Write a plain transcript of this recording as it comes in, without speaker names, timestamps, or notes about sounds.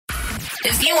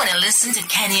If you want to listen to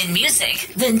Kenyan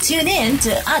music, then tune in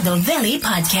to Ado Valley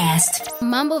Podcast.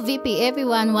 Mambo vipi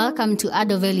everyone, welcome to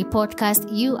Ado Valley Podcast.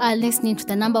 You are listening to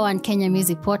the #1 Kenya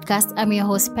music podcast. I'm your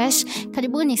host Pesh.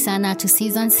 Karibuni sana to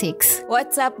season 6.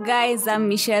 What's up guys, I'm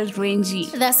Michelle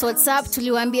Renji. That's what's up.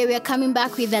 Tuliwaambia we are coming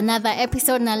back with another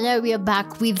episode. Na leo we are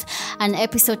back with an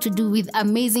episode to do with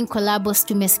amazing collabos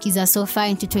tumesikiza so far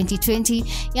into 2020.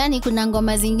 Yani kuna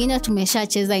ngoma zingine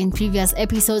tumeshacheza in previous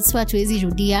episodes, so hatuwezi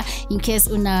rudia in case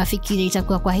unafikiri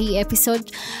itakuwa kwa hii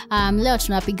episode. Leo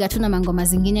tunapiga tuna mangoma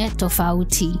zingine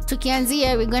tofauti.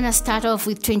 Tukianzia, we're gonna start off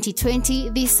with 2020.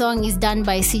 This song is done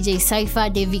by CJ Cypher,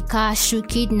 Devika,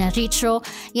 Shukid na Retro.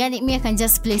 Yani me I can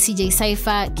just play CJ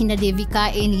Cypher, kina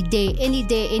Devika any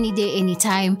day,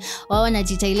 anytime. Wao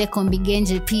wanajita ile kombi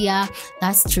genje pia.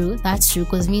 That's true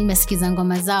because me nimesikiza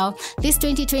ngoma zao. This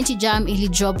 2020 jam ili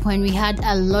drop when we had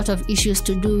a lot of issues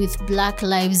to do with Black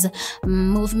Lives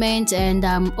movement and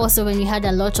also when we had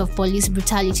a lot of police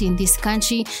brutality in this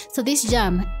country. So this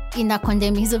jam ina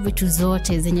condemn hizo vitu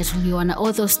zote zenye tuliona,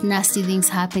 all those nasty things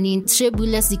happening, stray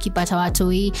bullets zikipata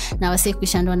watoi na wase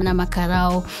kushandwa na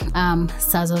makarao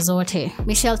sazo zote.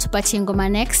 Michelle, tupatie ngoma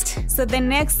next. So the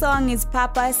next song is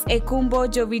Papas, Ekumbo,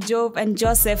 Jovijov and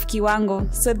Joseph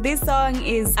Kiwango. So this song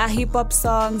is a hip hop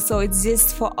song, so it's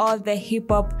just for all the hip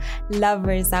hop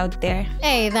lovers out there.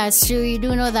 Hey, that's true. You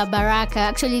do know that Baraka,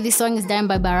 actually this song is done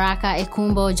by Baraka,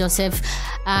 Ekumbo, Joseph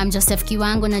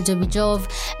Kiwango na Jovijov,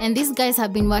 and these guys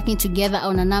have been working together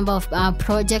on a number of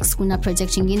projects. Kuna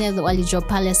project ingine walijua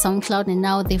pale SoundCloud, and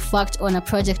now they've worked on a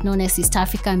project known as East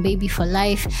African Baby for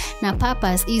Life. Na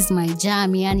Papas is my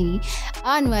jam, yani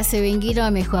wase wengine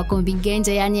wamekuwa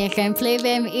kombigenje, yani I can play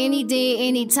them any day,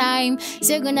 anytime.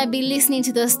 So you're gonna be listening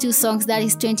to those two songs. That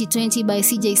is 2020 by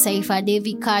CJ Cypher,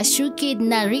 Devika, Shukid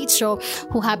na Retro,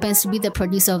 who happens to be the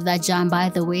producer of that jam, by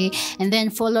the way, and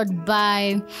then followed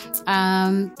by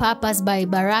Papas by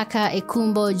Baraka,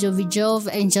 Ekumbo, Jovijov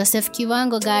and Joseph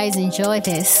Kiwango. Guys, enjoy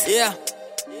this. Yeah.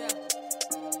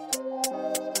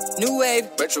 New wave.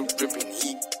 Retro dripping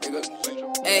heat.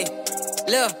 Hey,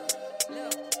 look.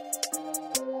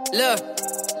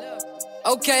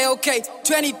 Okay.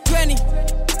 2020.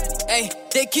 Hey,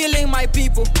 they killing my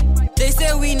people. They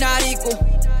say we not equal.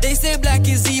 They say black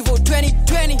is evil.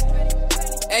 2020.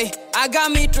 Hey, I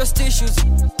got me trust issues.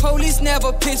 Police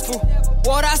never peaceful.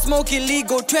 What I smoke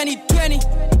illegal. 2020.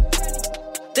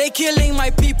 They killing my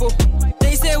people.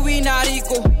 They say we not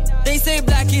equal. They say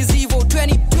black is evil.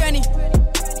 2020.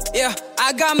 Yeah,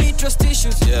 I got me trust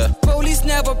issues. Yeah. Police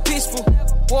never peaceful.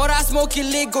 What I smoke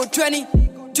illegal.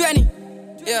 2020.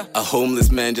 Yeah. A homeless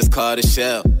man just caught a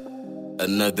shell.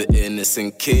 Another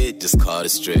innocent kid just caught a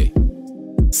stray.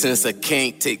 Since I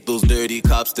can't take those dirty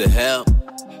cops to hell,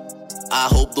 I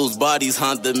hope those bodies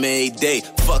haunt the Mayday.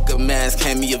 Fuck a mask,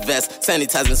 hand me a vest.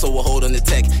 Sanitizing so we'll hold on the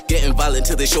tech. Getting violent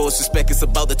till they show us respect. It's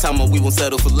about the time when we won't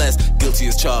settle for less. Guilty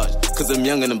as charged, cause I'm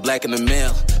young and I'm black and I'm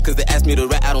male. Cause they ask me to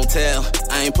rat, I don't tell.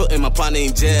 I ain't putting my partner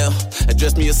in jail.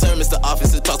 Address me as sir, Mr.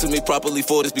 Officer. Talk to me properly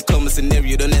for this become a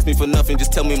scenario. Don't ask me for nothing,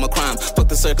 just tell me my crime. Fuck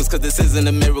the circles, cause this isn't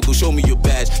a miracle. Show me your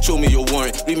badge, show me your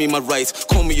warrant. Read me my rights,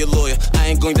 call me your lawyer. I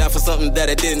ain't going down for something that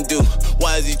I didn't do.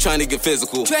 Why is he trying to get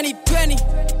physical? 2020.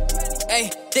 Hey,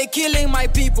 they killing my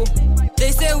people.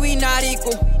 They say we not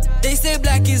equal. They say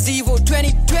black is evil.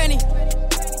 2020.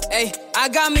 Hey, I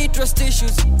got me trust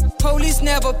issues. Police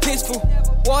never peaceful.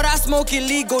 What I smoke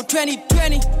illegal.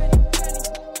 2020.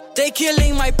 They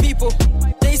killing my people.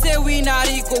 They say we not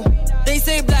equal. They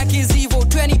say black is evil.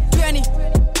 2020.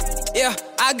 Yeah,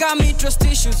 I got me trust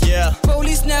issues. Yeah.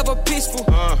 Police never peaceful.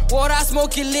 What I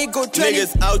smoke illegal. 20,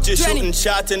 niggas out just 20. shooting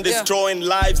shots and destroying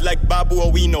lives like Babu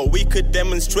Owino. We could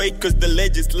demonstrate cause the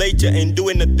legislature ain't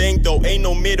doing a thing though. Ain't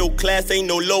no middle class, ain't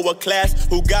no lower class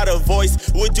who got a voice.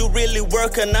 Would you really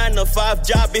work a 9-to-5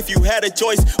 job if you had a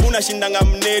choice? Unashindanga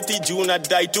mneti juu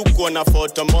unadai tu kuwa na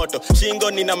fotomoto.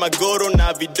 Shingo nina magoro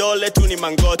na vidole tu ni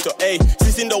mangoto. Ey,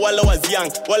 sisi ndo wale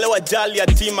waziang, wale wajali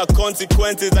yatima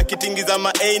consequences. Akitingiza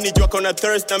maeni juu akona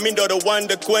thirst na mi ndo the one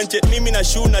to quench it. Mimi na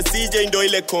shoe na CJ ndo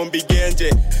ile kombi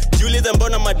genje. Juliza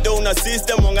mbona madona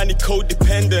system wanga ni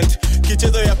codependent.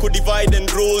 Kichezo ya kudivide and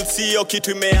rule siyo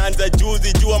kitu imeanza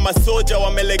juzi. Jua masoja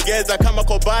wamelegeza kama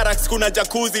kwa barracks kuna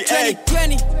jacuzzi.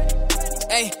 2020.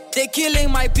 Hey, they killing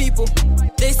my people.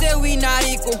 They say we not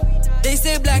equal. They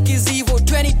say black is evil.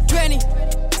 2020.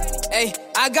 Hey,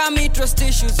 I got me trust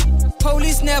issues.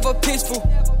 Police never peaceful.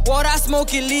 What I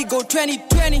smoke illegal.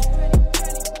 2020.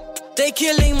 They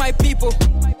killing my people.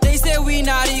 They say we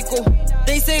not equal.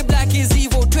 They say black is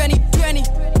evil. 2020.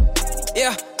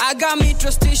 Yeah, I got me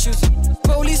trust issues.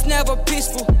 Police never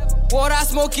peaceful. What I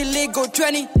smoke illegal.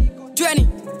 2020.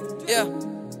 Yeah.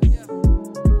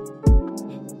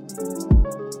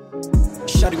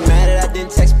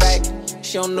 didn't text back.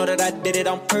 She don't know that I did it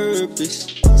on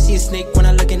purpose. See a snake when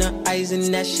I look in her eyes,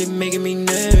 and that shit making me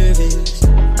nervous.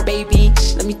 Baby,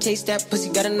 let me taste that pussy,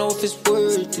 gotta know if it's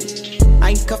worth it. I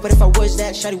ain't cuffed, but if I was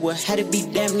that, shawty would had to be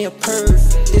damn near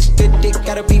perfect. This good dick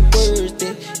gotta be worth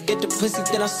it. Get the pussy,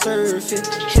 then I serve it.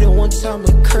 Hit it one time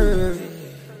and curve it.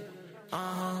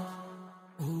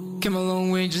 Came a long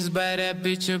way, just buy that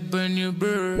bitch up a new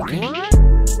burger.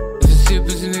 If I see a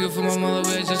pussy nigga for my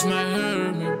mother, I just might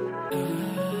hurt me.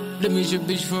 Let me your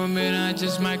bitch for a minute, I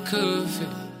just might cuff it.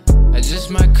 I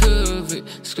just might curve it,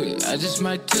 I just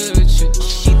might touch it.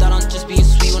 She thought I'm just being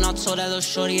sweet when I told that little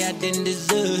shorty I didn't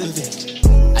deserve it.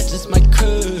 I just might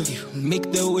curve you,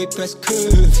 make the way press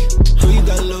curve you. Girl, you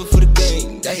got love for the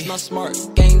game, that's not smart,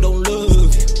 gang don't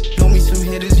love you. Know me some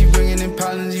hitters, you bringing in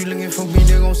problems, you looking for me,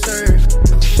 they gon' serve.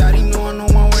 Shawty know I know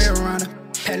my way around her,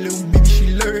 that little baby,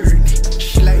 she learned it.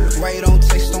 She like, right on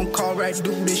text, don't call, right,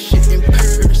 do this shit in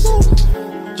person.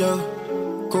 Yo,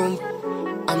 boom.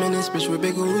 I'm in this bitch with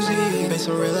Big Uzi. Based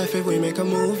on real life if we make a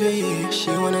movie. She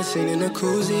wanna sing in a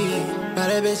koozie. Now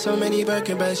that bitch so many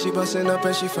Birkin bags, she bustin' up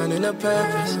and she finding a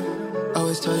purpose.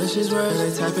 Always told her she's worth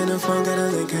it. Type in the phone, got a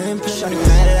link and pay. Shawty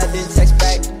mad that I didn't text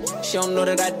back. She don't know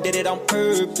that I did it on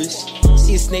purpose.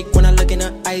 See a snake when I look in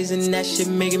her eyes, and that shit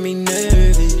making me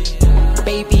nervous.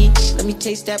 Baby, let me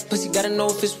taste that pussy, gotta know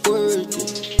if it's worth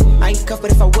it. I ain't cuffed,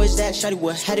 but if I was that, shawty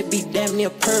would had to be damn near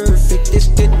perfect. This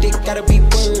good dick gotta be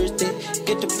worth it.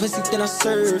 Get the pussy, then I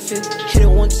serve it. Hit it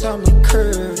one time and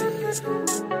curve it.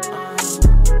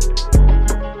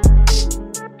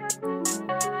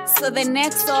 So the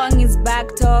next song is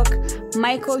Back Talk,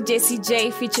 Michael Jessie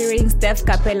J featuring Steph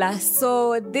Capella.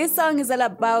 So this song is all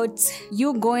about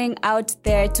you going out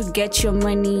there to get your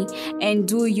money and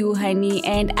do you, honey.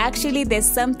 And actually there's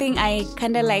something I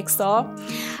kind of like saw.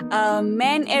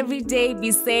 Men every day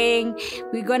be saying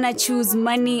we're gonna choose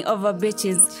money over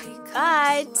bitches,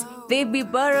 but they be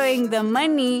borrowing the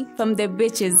money from the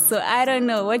bitches. So I don't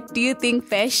know. What do you think,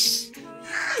 Fesh?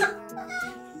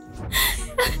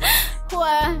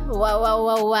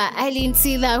 Wow. I didn't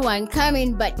see that one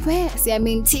coming, but see, I'm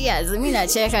in tears. I mean, I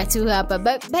check her too happen.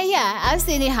 But yeah, I've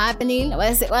seen it happening.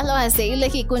 Wala wase ile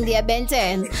kikundi ya Ben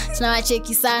 10.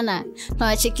 Tunawacheki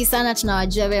sana,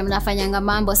 tunawajua vile mnafanyanga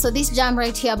mambo. So this jam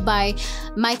right here by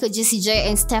Michael Jessie J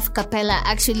and Steph Capella.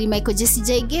 Actually, Michael Jessie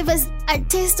J gave us a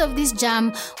taste of this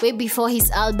jam way before his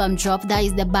album dropped. That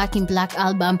is the Back in Black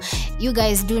album. You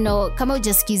guys do know, kama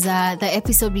ujasikiza the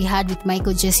episode we had with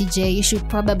Michael Jessie J, you should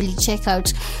probably check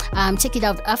it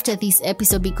out after this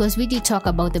episode, because we did talk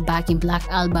about the Back in Black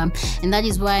album, and that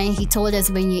is why he told us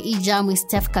when you eat jam with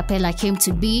Steph Capella came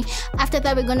to be. After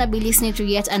that, we're gonna be listening to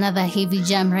yet another heavy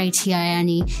jam right here,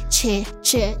 yani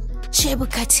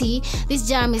Chebukati. This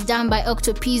jam is done by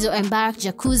Octopizzo and Barak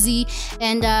Jacuzzi,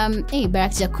 and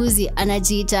Barak Jacuzzi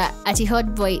anajiita ati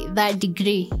hot boy that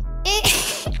degree.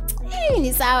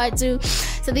 Ni sawa too.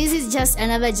 So this is just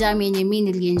another jam yenye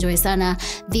mimi nilienjoy sana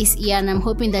this year, and I'm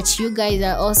hoping that you guys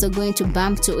are also going to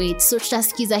bump to it. So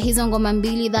tutasikiza hizo ngoma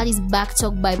mbili, that is Back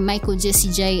Talk by Michael Jessie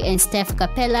J and Steph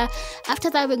Capella.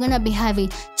 After that, we're gonna be having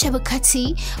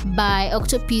Chebukati by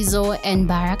Octopizzo and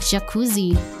Barak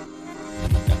Jacuzzi.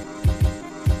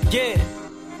 Yeah,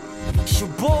 it's your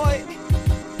boy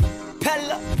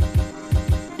Pella.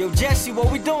 Yo Jesse,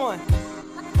 what we doing?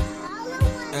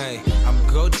 Hey, I'm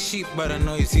goat cheap, but I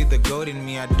know you see the goat in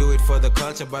me. I do it for the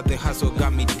culture, but the hustle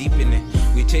got me deep in it.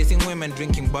 We chasing women,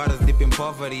 drinking bottles, deep in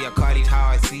poverty. I call it how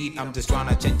I see it, I'm just trying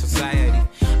to change society.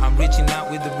 I'm reaching out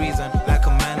with the reason, like a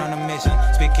man on a mission.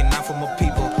 Speaking out for my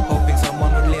people, hoping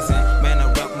someone would listen. Man,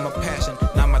 I rap my passion,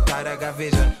 not my thought, I got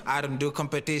vision. I don't do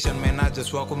competition, man, I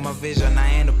just walk with my vision. I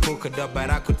ain't a polka dot, but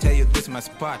I could tell you this my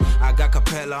spot. I got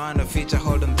Capella on the feature,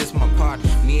 hold on, this my part.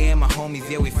 Me and my homies,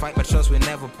 yeah, we fight, but trust we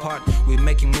never part. We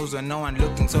making moves when no one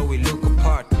looking, so we look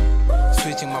apart.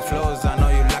 Switching my flows, I know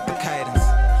you like the cadence.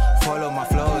 Follow my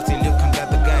flows till you can get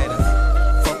the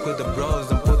guidance. Fuck with the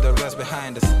bros and put the rest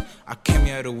behind us. I came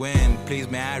here to win, please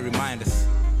may I remind us.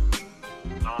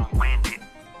 Long-winded,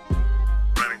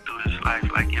 running through this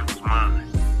life like it was mine.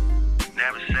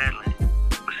 Never settling,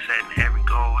 but setting every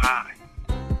goal high.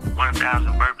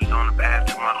 1,000 burpees on the path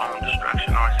to my own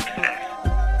destruction or success.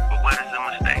 But what is a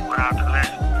mistake without the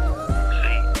lesson?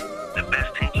 See, the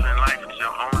best teacher in life is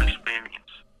your own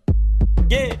experience.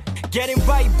 Yeah, getting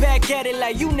right back at it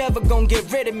like you never gonna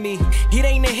get rid of me. It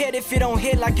ain't a hit if it don't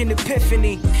hit like an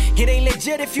epiphany. It ain't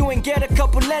legit if you ain't get a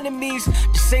couple enemies.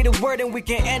 Just say the word and we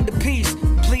can end the piece,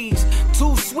 please.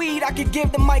 Too sweet, I could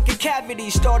give the mic a cavity.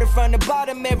 Started from the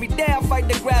bottom, every day I fight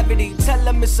the gravity. Tell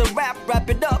them it's a rap, wrap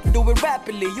it up, do it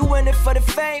rapidly. You in it for the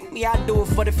fame, me I do it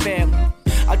for the family.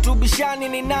 Atubishani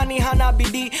ni nani hana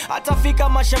bidii, atafika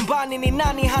mashambani ni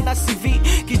nani hana CV.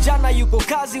 Kijana yuko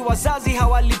kazi, wazazi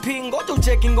hawalipi, ngoja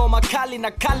ucheki ngoma kali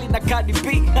na Cardi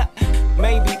B.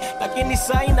 Maybe, lakini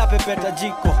saina pepeta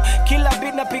jiko, kila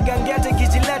beat napiga ngete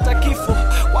kijileta kifo.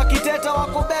 Wakiteta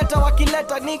wako beta,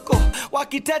 wakileta niko,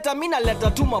 wakiteta mina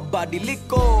leta tu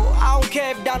mabadiliko. I don't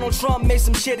care if Donald Trump made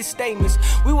some shitty statements.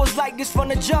 We was like this from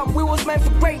the jump, we was meant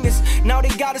for greatness. Now they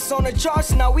got us on the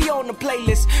charts, now we on the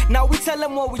playlist. Now we tell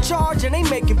them what we charge and they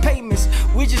making payments.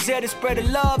 We just here to spread the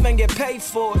love and get paid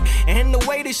for it. And the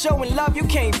way they showing love, you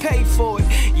can't pay for it.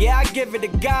 Yeah, I give it to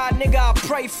God, nigga, I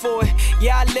pray for it.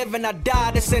 Yeah, I live and I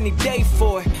die, that's any day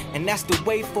for it. And that's the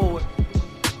way forward.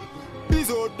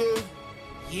 These all day.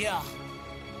 Yeah.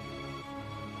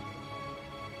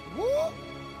 Woo!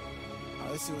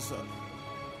 Let's see what's up.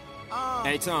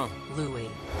 Hey Tom. Louis.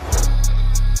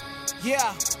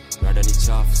 Yeah. Rada ni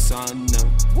chafu sana.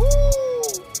 Woo!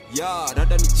 Yeah,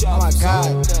 rada ni chafu sana.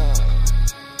 Oh my God.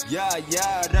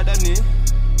 Yeah, rada ni.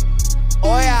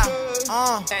 Oh yeah.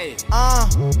 Hey.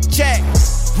 Check.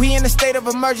 We in a state of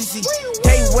emergency.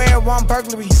 They wear one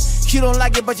burglary. You don't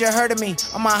like it, but you heard of me.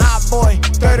 I'm a hot boy,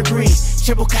 3rd degree.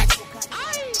 Chibukati.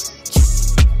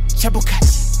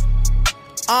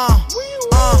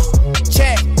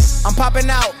 Check. I'm popping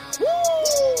out.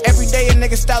 Every day a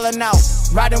nigga styling out.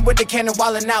 Riding with the cannon,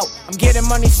 wildin' out. I'm getting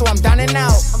money, so I'm dining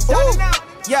out.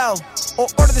 Yo,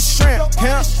 order the shrimp,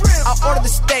 pimp. I'll order the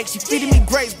steaks. You feeding me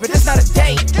grapes, but it's not a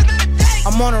date.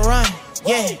 I'm on a run,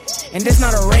 yeah, and this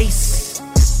not a race.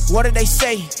 What did they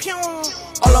say?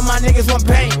 All of my niggas want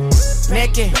pain.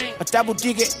 Naked, a double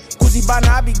digger. Kuzi Bana,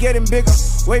 I be getting bigger.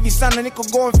 Wavy son, a nickel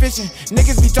going fishing.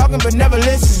 Niggas be talking but never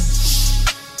listen.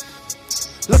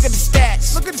 Look at the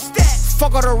stats.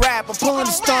 Fuck all the rap. I'm pulling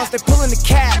the stones, they pulling the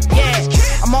cap. Yeah,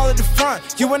 I'm all at the front,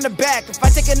 you in the back. If I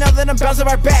take another, then I'm bouncing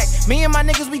right back. Me and my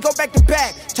niggas, we go back to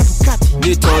back.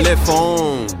 Nitole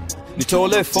phone.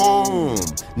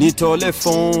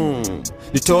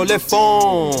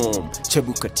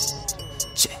 Chebukati.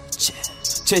 Che.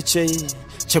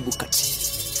 Chebukati.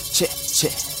 Che.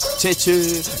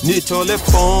 Nitole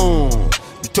phone.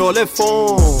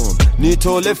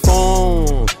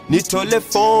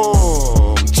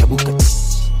 Chebukati.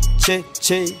 Che.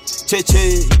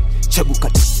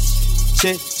 Chebukati.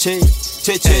 Che.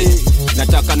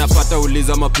 Nataka napata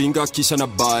uliza mapinga kisha na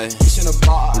buy.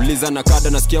 Uliza na kada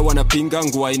nasikia wanapinga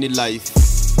nguwa ini life.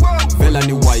 Vela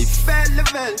ni wife.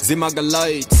 Zimaga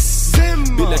lights.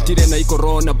 Bila tire na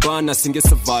corona bana singe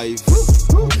survive.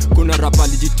 Kuna rapa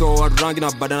alijitoa rangi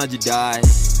na badana jidai.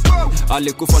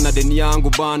 Alikufa na deni yangu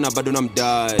bana bado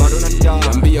namdai.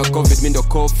 Niambia covid mindo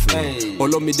coffee.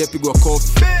 Olo midepigwa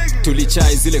coffee.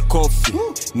 Tulichai zile coffee.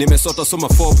 Nimesota soma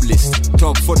Forbes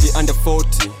top 40 under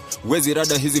 40. Wezi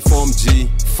rada hizi form G.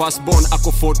 Firstborn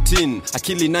ako 14.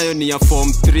 Akili nayo ni ya form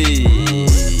 3.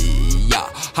 Yeah,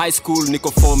 high school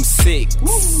niko form 6.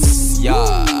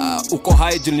 Yeah, uko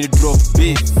high juu ni drop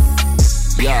beat.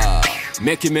 Yeah,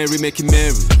 make it merry.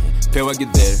 Pewa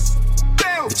get there.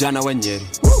 Vijana wa Nyeri.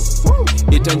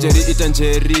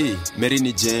 Itanjeri, Mary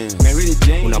ni Jane.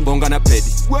 Unabonga na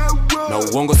pedi. Na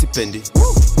uongo sipendi.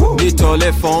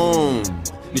 Nitole phone.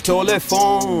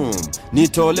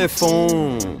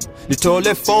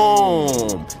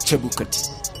 Chebukati.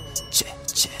 Che.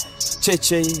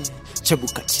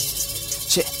 Chebukati.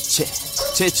 Che.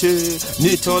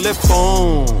 Nitole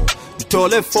phone.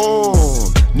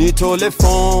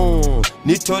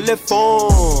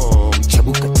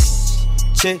 Chebukati.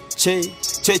 Che.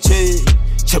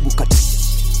 Chebukati.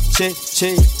 Che.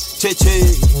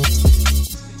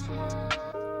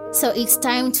 So it's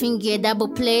time to ingia double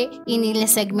play. In ile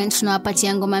segment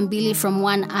tunawapatia ngoma mbili from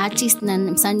one artist, na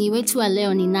msanii wetu wa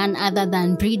leo ni none other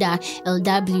than Brida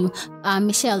LW.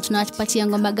 Michelle, tunawapatia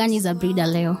ngoma gani za Brida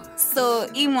leo? So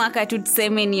hii mwaka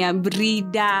tuseme ni ya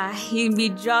Brida. He'll be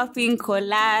dropping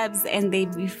collabs and they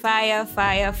be fire.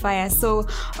 So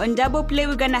on double play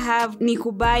we're gonna have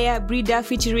Nikubaya, Brida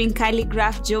featuring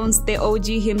Calligraph Jones, the OG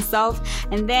himself,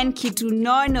 and then Kitu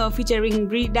Nono featuring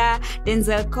Brida,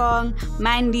 Denzel Kong,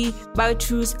 Mandy,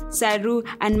 Bautrus, Saru,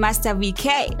 and Master VK.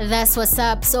 That's what's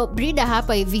up. So Brida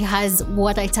hapa hivi has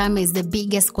what I term is the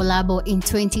biggest collabo in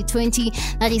 2020.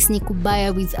 That is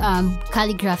Nikubaya with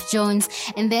Calligraph Jones,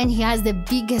 and then he has the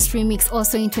biggest remix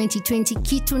also in 2020,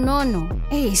 Kitu Nono.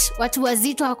 Watu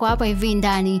wazito wako hapa hivi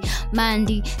ndani.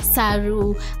 Mandy,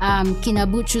 Saru, kina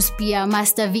Bautrus pia,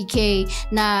 Master VK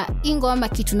na ingoma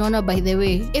Kitu Nono. By the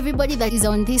way, everybody that is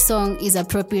on this song is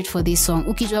appropriate for this song.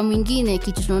 Ukijua mwingine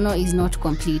Kitu Nono is not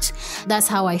complete. hit. That's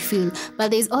how I feel.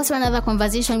 But there's also another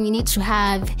conversation we need to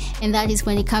have, and that is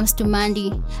when it comes to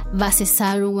Mandy versus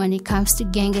Saru, when it comes to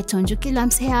Gengeton. Kila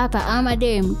mse hapa ama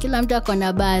dem, kila mtu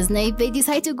akona buzz. Na if they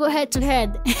decide to go head to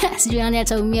head, sijui nani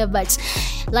ataumia, but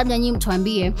labda nyinyi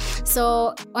mtuambie.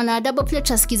 So on a double play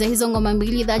tutasikiza hizo ngoma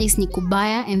mbili, that is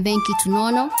Nikubaya and then Kitu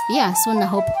Nono. Yeah, so na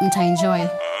hope mtaenjoy.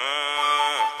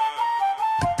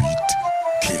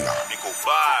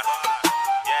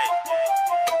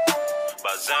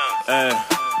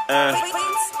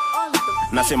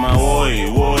 Nasema woi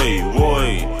woi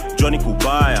woi Johnny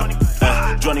Kubaya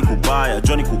Johnny Kubaya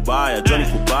Johnny Kubaya Johnny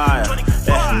Kubaya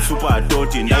msupa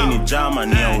adoti ndani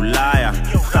Germany ya Ulaya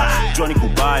Johnny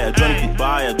Kubaya Johnny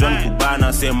Kubaya Johnny Kubaya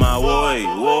nasema woi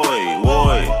woi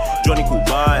woi Johnny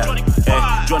Kubaya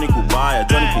Johnny Kubaya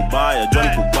Johnny Kubaya Johnny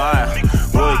Kubaya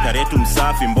woi karetu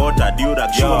msafi mbota diura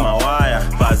kishwa mawaya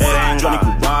Johnny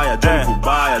Kubaya Johnny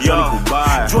Kubaya Johnny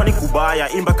Kubaya Johnny Kubaya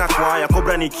imba kakwaya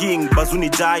Cobra ni king bazuni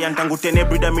giant tangu tene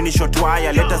brida mini shot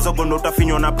wire leta zogo ndo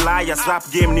utafinywa na playa slap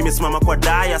game nimesimama kwa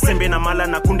daya sembe na mala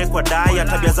na kunde kwa daya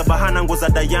tabia za bahana ngo za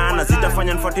Diana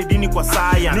zitafanya nifuate dini kwa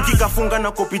saya nikikafunga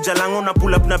na kopija lango na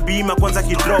pull up na bima kwanza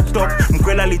ki drop top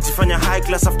mkwela alijifanya high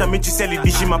class after mechi seli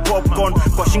dishi ma popcorn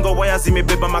kwa shingo waya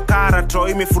zimebeba makara tro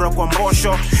imefura kwa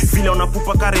mbosho vile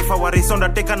unapupa karefa wa resonda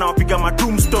teka na wapiga ma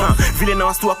tombstone vile na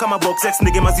wastua kama box X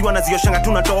ndege maziwa na zioshanga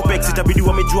tuna topex itabidi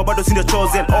wamejua bado si ndio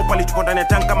chosen opali tuko ndani ya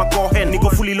tank kama Cohen niko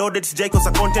fully loaded sijaiko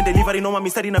sa content delivery noma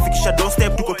mistari nafikisha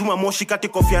doorstep tuko tuma moshi kati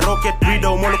kofia rocket breeder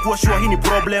umolo kuwa shua hii ni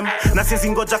problem na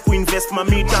siwezi ngoja kuinvest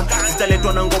mamita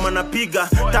zitaletwa na ngoma na piga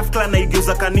tafkla na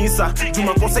igeuza kanisa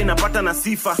juma kosa inapata na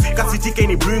sifa kasi tike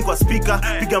ni brewing kwa speaker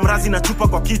piga mrazi na chupa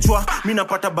kwa kichwa mimi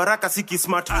napata baraka siki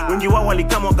smart wengi wao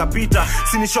walikama wakapita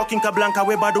sini shocking kablanka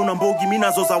we bado una mbogi mimi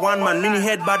nazo za one man mini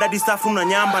head bad hadi staff una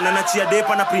nyamba na nachia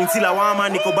depa na princila wama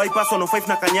niko bypass 105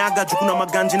 na kanyaga jukuna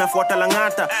maganji na fuata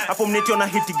langata hapo mnetio na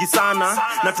hitigi sana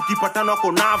na tukipatana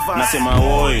wako nava nasema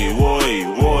woi woi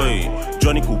woi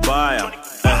Johnny Kubaya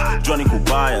Johnny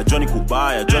Kubaya Johnny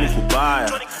Kubaya Johnny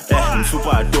Kubaya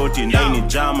msupa adoti ndani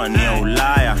Germany ya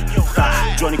Ulaya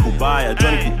Johnny Kubaya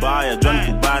Johnny Kubaya Johnny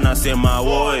Kubaya nasema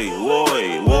woi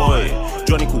woi woi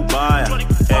Johnny Kubaya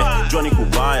Johnny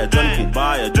Kubaya Johnny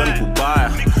Kubaya Johnny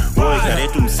Kubaya woi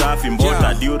karetu msafi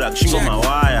mbota diura kishingo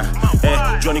mawaya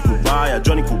Johnny Kubaya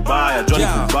Johnny Kubaya Johnny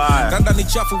Kubaya Randa ni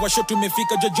chafu washo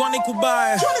tumefika Johnny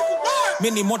Kubaya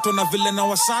mini moto na vile na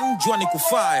wasan Johnny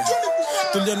Kufaya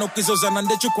tuliona ukizoza na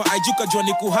ndechu kwa ajuka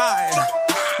Johnny Kuhaya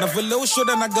na vile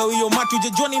ushoda na gawio matu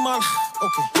Johnny mal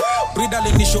okay Brida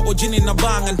lenisho ojini na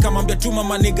banga nikamwambia tuma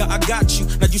maniga I got you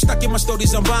na justaki ma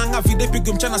stories za mbanga video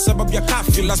pigo mchana sababu ya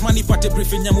kafyu lazima nipate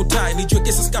briefing ya mutai nijue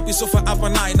kesa skapi sofa hapa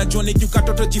naye na Johnny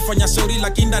kukatoto jifanya sorry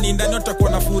lakini ndani utakuwa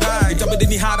na furaha itabidi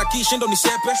ni harakisha ndo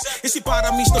nisepe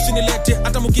isipara misto sinilete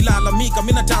hata mkilalamika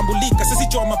mimi natambulika sisi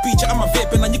choma picha ama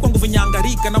vepe na nyiko nguvu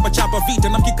nyangarika na wachapa vita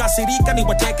na mkikasirika ni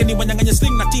wateke ni wanyanganye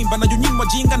sling na timba na junyini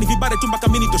wajinga ni vibare tumba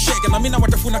kamini tosheke na mimi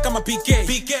watafuna kama PK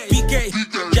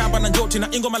jamba na njoti na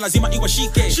ingoma lazima iwa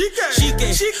shike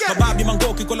mababi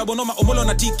mangoki kolabonoma omolo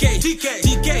na TK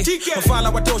mafala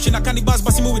watoshi na kanibas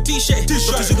basi muitishe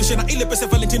tutizidishe na ile pesa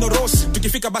Valentino Ross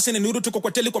tukifika basi ni nuru tuko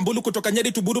kwa teli kwa mbulu kutoka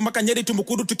Nyeri tuburu maka Nyeri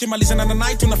tumukuru tukimalizana na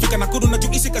night tunafika Nakuru na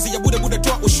tuisi kazi ya bude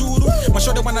toa ushuru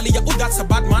mashode wanalia that's a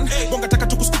bad man bonga taka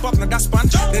tukuscoop up na daspan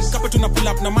red carpet tuna pull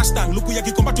up na Mustang luku ya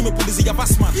kikomba tumepulizia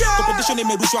Vasman competition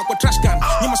imerushwa kwa trash can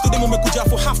nyuma studio mmekuja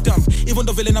for half time even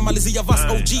though vile na malizia Vas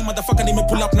OG motherfucker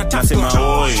nimepull up na task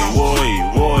woi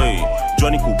woi woi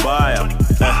Johnny Kubaya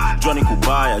Johnny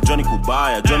Kubaya Johnny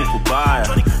Kubaya Johnny Kubaya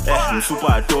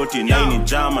msupa atoti ndani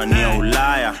Germany ya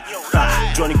Ulaya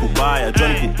Johnny Kubaya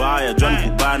Johnny Kubaya Johnny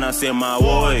Kubaya nasema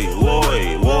woi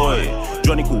woi woi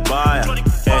Johnny Kubaya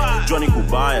Johnny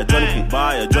Kubaya Johnny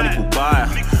Kubaya Johnny Kubaya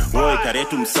woi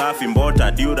karetu msafi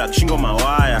mbota diura kishingo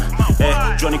mawaya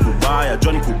Johnny Kubaya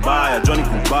Johnny Kubaya Johnny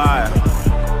Kubaya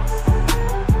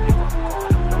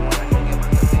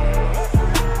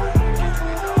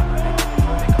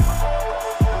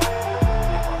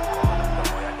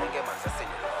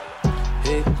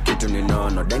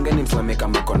Denge ni mflame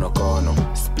kama konokono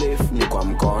Spliff ni kwa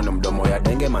mkono mdomo ya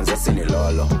denge manzasi ni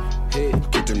lolo Hey,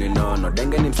 kitu ni nono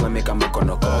Denge ni mflame kama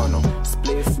konokono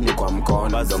Spliff ni kwa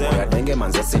mkono mdomo ya denge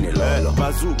manzasi ni lolo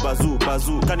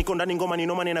Bazu kaniko ndani ngoma ni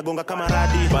noma ninagonga kama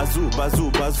radi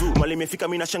Bazu mwali imefika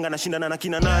mimi nashanga nashindana na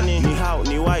kina nani ni how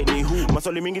ni why ni who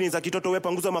maswali mingi ni za kitoto wewe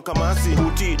panguza makamasi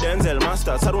Uti Denzel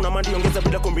Master Saru na Mandi ongeza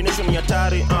bila combination ya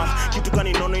tari kitu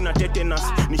kani nono ina tetanus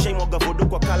nishaimwaga vodo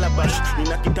kwa calabash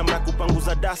nina kitamba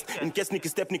kupanguza dust in case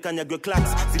nikistep nikanyagwe clacks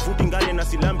sifuti ngale na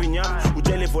silambi nya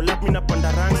uje level up mimi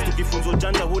napanda ranks ukifunzo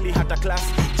janja huli hata class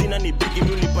jina ni bigi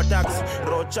muli patax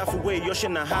roho chafu we yoshe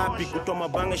na happy kutoma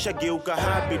bange shageuka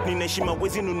habit ninaheshima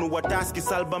wezi nunua taski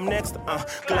album next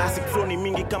classic flow ni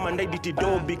mingi kama ndaiditi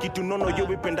dobi kitu nono yo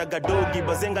wipendaga dogi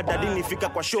bazenga dadini fika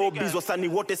kwa showbiz wasani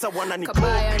wote sawana ni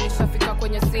kabaya nishafika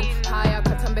kwenye scene haya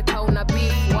katambe kauna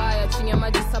beef waya chini ya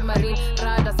maji submarine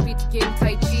rada speed game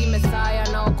tai chi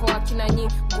mesaya na okoa kinanyi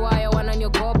bwaya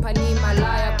wananiogopa ni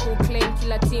malaya kuclaim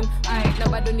kila team na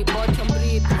bado ni bottom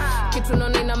breed kitu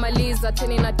nono inamaliza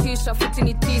tena inatisha futi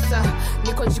ni tisa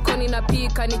niko jikoni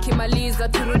napika nikimaliza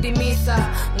turudi misa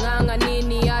nganga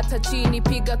nini hata chini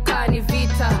piga kani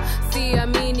vita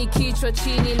siamini kichwa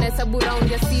chini na hesabu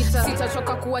round ya 6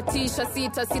 sitachoka kuwatisha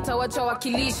sita wacha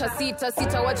wakilisha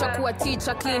sita wacha kuwa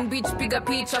teacher clean beach piga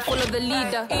picha follow the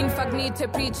leader infagnite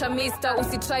preacher mister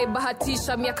usitry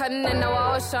bahatisha miaka 4 na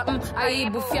waosha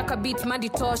aibu fiaka beat madi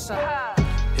tosha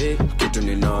Hey, kitu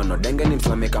ni nono, denge ni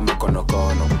mflame kama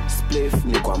konokono. Spliff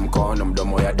ni kwa mkono,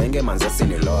 mdomo ya denge manzasi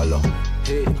ni lolo.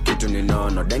 Hey, kitu ni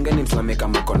nono, denge ni mflame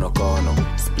kama konokono.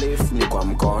 Spliff ni kwa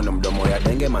mkono, mdomo ya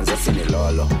denge manzasi ni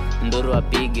lolo. Nduru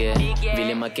apige,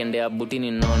 vile makende ya buti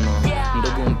ni nono.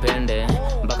 Ndugu mpende,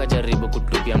 mpaka jaribu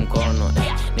kutupia mkono.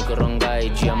 Nikorongai,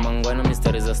 juu ya mangwano,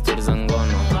 mistari za story za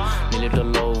ngono.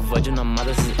 Nilitolo uvaju na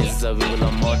mother is a wingu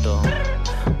la moto.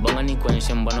 Bonga ni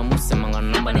kwenyeshe mbana musemanga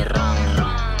namba ni wrong.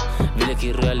 Vile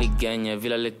kiria ligenye,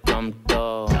 vile likuwa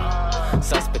mto.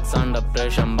 Suspects under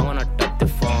pressure, mbango na tap the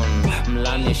phone.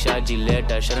 Mlani shaji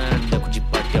leta, shana nade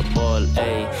kujipatia ball.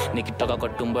 Ey, nikitoka kwa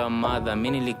tumbo ya mother,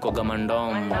 mini likoga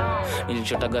mandomu.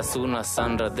 Nilichotaga suna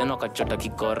Sandra, then wakachota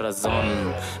kikora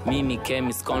zone. Mimi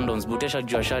chemis condoms, butesha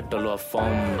jua shatolo wa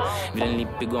form. Vile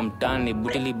nilipigwa mtani,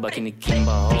 buti libaki ni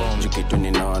kimba home. Jukitu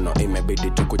ni nono,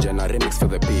 imebidi tukuja na remix for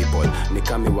the people.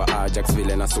 Nikami wa Ajax,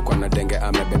 vile nasukwa na denge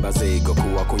amebeba zigo.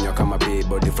 Kuwa kunywa kama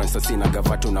bibo, difference sina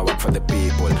gavatu na work for the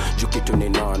people. Jukitu ni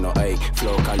nono, ay,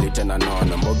 flow kali tena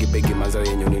nono. Mbogi bigi maza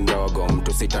yenyu ni ndogo,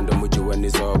 mtu sita ndo mjue ni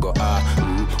zogo.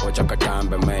 Ocha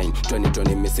katambe main,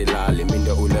 2020 misilali.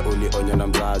 Mindo ule onyo na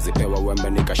mzazi, pewa wembe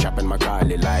nikashapen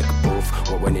makali. Like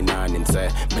poof, wawe ni nani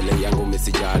mse, mbele yangu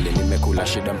misijali. Nimekula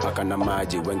shida mpaka na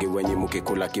maji, wengi wenye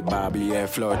mukikula kibabli. Yeah,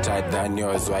 flow tight than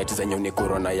yours, white zenyu ni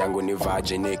corona yangu ni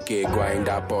virgin. Niki grind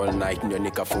up all night, nyo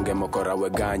nikafunge mokora we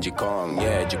ganji kong.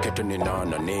 Yeah, juketu ni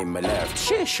nono, ni me left,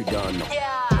 shish you don't know.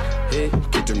 Hey,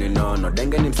 kitu ni nono,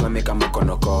 denge ni mflame kama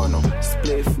konokono.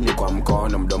 Spliff ni kwa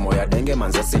mkono, mdomo ya denge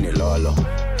manzasi ni lolo.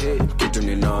 Hey, kitu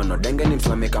ni nono, denge ni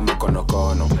mflame kama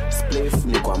konokono. Spliff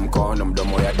ni kwa mkono,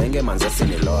 mdomo ya denge manzasi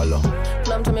ni lolo.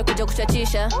 Kuna mtu amekuja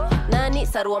kuchachisha, nani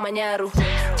Sarua Manyaru.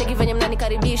 Cheki venye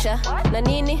mnanikaribisha, na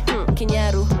nini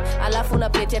kinyaru. Alafu na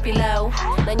plate ya pilau,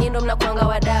 na nyindo mnakuanga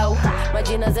wadau.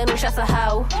 Majina zenu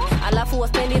shasahau, alafu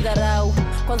waspendi dharau.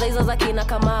 Kwanza hizo za kina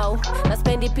Kamau, na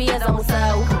spendi pia za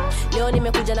Musau. Leo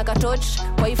nimekuja na katoch,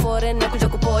 kwa hii foreign nimekuja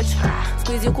kupoch.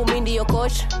 Squeeze yuku mindi yo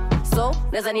coach, so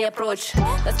neza ni approach.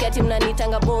 Nasikia team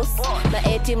nanitanga boss, na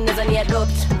A-team neza ni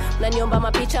adopt. Naniomba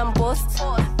mapicha mpost,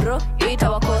 bro,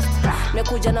 yoita wa cost.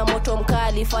 Nimekuja na moto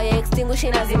mkali, fire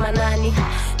extinguisher lazima nani.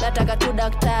 Nataka tu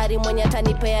daktari, mwenye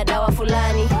atanipea dawa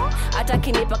fulani. Hata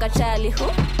kinipa kachali,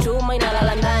 chuma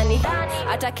inalala ndani.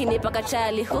 Hata kinipa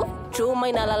kachali, chuma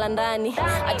inalala ndani.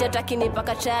 Hata kinipa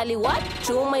kachali, what?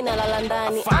 Chuma inalala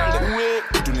ndani.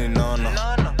 Kitu ni nono,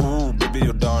 baby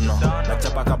you don't know.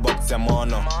 Nachapa ka box ya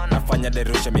mono, nafanya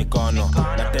derushe mikono.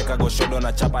 Nateka goshodo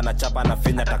na chapa na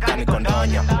finya takani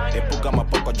kondonyo. Epuka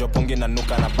mapoko jopungi na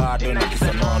nuka na bado na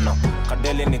kisonono.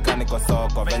 Kadeli nikani kwa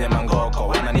soko, venye mangoko,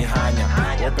 wana nihanya.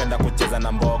 Upenda kucheza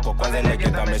na mboko, kwanza ile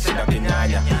geta meshinda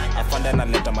kinyanya. Afande na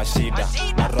leta mashida,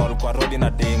 na roll kwa rodi na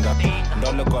dinga.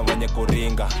 Ndole kwa wenye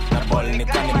kuringa, na ball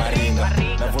nikani maringa.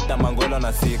 Navuta mangolo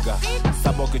na siga,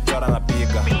 sabo kichora na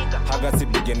piga. Haga si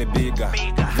bige ni biga,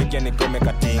 vike ni kome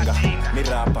katinga.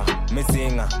 Mirapa,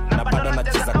 misinga, na bado na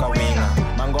chisa kawinga.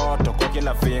 Mangoto kwa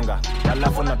kila finga,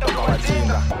 alafu natoka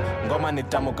wajinga. Ngoma ni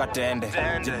tamu katende,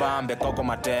 jibambe koko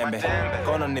matembe.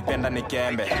 Kono nipenda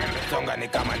nikembe, songa ni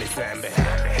kama nisembe.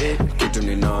 Hey, kitu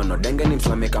ni nono, denge ni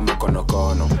mflame kama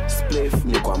konokono. Spliff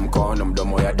ni kwa mkono,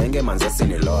 mdomo ya denge manzasi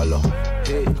ni lolo.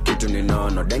 Hey, kitu ni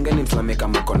nono, denge ni mflame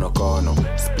kama konokono.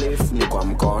 Spliff ni kwa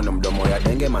mkono, mdomo ya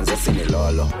denge manzasi ni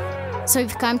lolo. So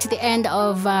we've come to the end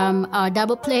of our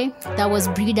double play. That was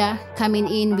Breeder coming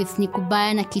in with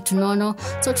Nikubaya na Kitu Nono.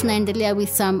 So tunaendelea with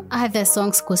some other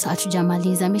songs because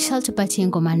hatujamaliza. Michelle, tupatie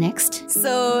ngoma next.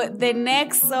 So the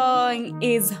next song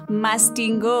is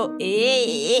Mastingo.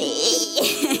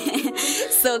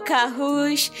 So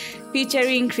Kahush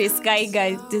featuring Chris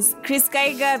Kaiga. Chris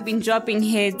Kaiga been dropping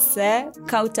hits,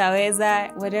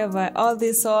 Kautaweza, whatever, all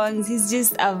these songs. He's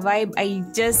just a vibe. I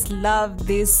just love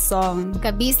this song.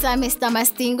 Kabisa, Mr.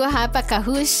 Mastingo hapa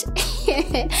Kahush.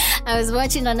 I was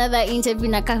watching another interview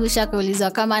na Kahush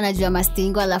akaulizwa kama anajua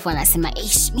Mastingo, alafu anasema,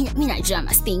 mimi najua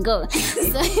Mastingo.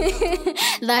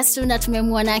 So that's true, na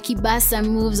tumemwona akibasa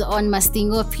moves on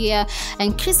Mastingo pia,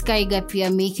 and Chris Kaiga pia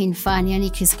making fun. Yani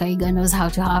Chris Kaiga knows how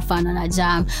to have fun on a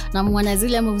jam. Na mwana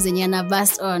zile moves zenye ana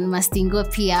bust on Mastingo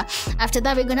pia. After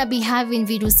that, we're gonna be having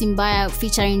Virusi Mbaya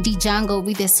featuring Django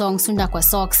with the song Sunda Kwa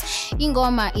Socks.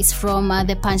 Ingoma is from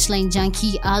the Punchline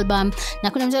Junkie album.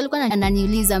 Na kuna mtu alikuwa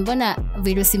ananiuliza mbona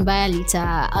Virusi Mbaya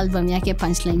lita album yake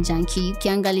Punchline Junkie.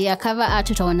 Kiangalia cover art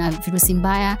utaona Virusi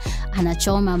Mbaya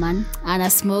anachoma man, ana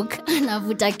smoke,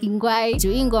 anavuta kingwai.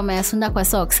 Ingoma ya Sunda Kwa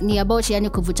Socks ni about yani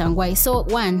kuvuta ngwai. So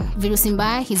one, Virusi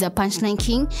Mbaya, he's a punchline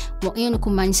king. Hiyo ni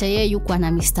kumaanisha yeye yuko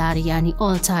na mistari yani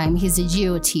all time. He's a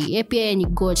GOT. Yeye pia ni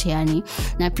goat yani,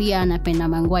 na pia anapenda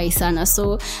mangwai sana.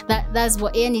 So that's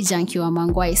what any junkie wa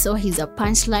mangwai. So he's a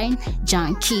punchline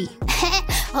junkie.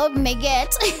 Hope me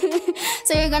get.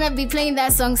 So you're gonna be playing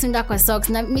that song Sunda Kwa Socks.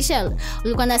 Na Michelle,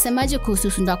 ulikuwa unasemaje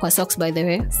kuhusu Sunda Kwa Socks by the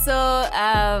way? So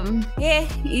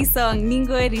hii song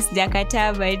ningo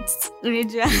sijakataa, but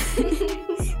unajua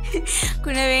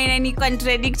kuna wena ni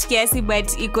contradict kiasi,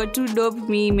 but iko too dope,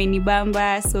 mi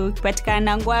imenibamba. So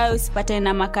ukipatikana ngwao usipate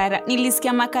na makara.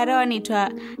 Nilisikia makara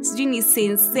wanaitwa sijui ni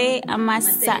Sensei ama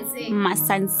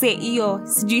Masanse, hiyo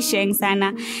sijui sheng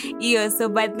sana hiyo. So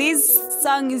but this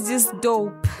song is just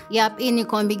dope. Yep, ini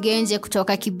Kombi Genje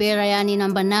kutoka Kibera, yani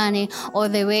number 8 all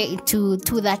the way to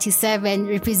 237,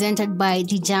 represented by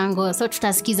Django. So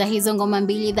tutasikiza hizo ngoma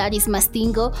mbili, that is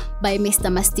Mastingo by Mr.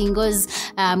 Mastingo's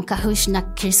Kahush na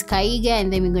Chris Kaiga,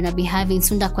 and then we're gonna be having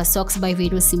Sunda Kwa Socks by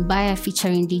Virusi Mbaya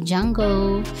featuring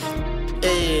Django.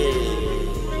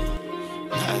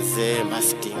 Kaze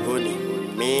Mastingo ni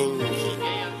mingi,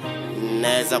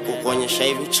 naweza kukuonyesha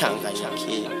hivi changa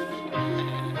chaki.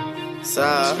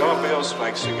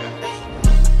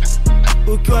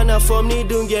 Ukiwa na form ni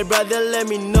dunge brother, let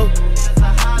me know.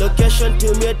 Location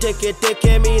to me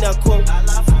take me na kwa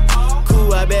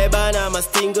kuwa beba na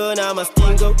Mastingo.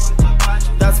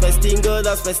 That's my stingo,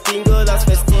 that's my stingo, that's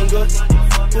my stingo.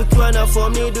 Ukiwa na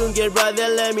form ni dunge brother,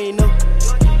 let me know.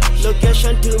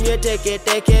 Location to me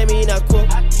take me na kwa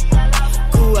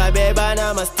kuwa beba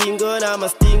na Mastingo.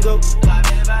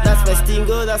 That's my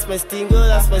stingo, that's my stingo,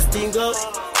 that's my stingo.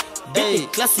 Hey,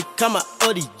 classic kama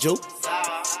Odi Joe.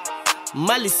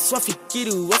 Mali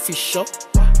swafikiri wafisho.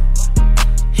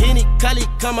 Hini kali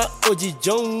kama Oji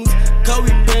Jones.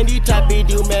 Kawipendi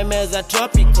tabidi umemeza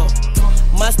tropical.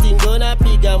 Mastingo na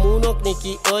piga munok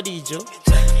niki Odi Joe.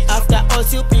 After all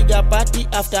you piga party,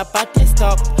 after party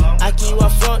stop. Akiwa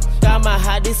front kama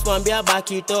hadis mwambia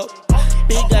back it up.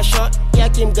 Piga shot ya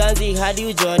Kimganzi hadi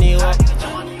ujoni walk.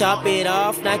 Top it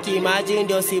off na kimaji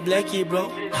ndio si blacky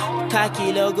bro.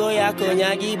 Kaki logo ya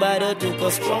konyagi bado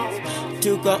tuko strong.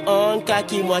 Tuko on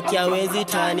kaki mwaki hawezi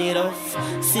turn it off.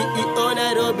 CEO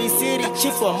Nairobi City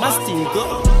chief wa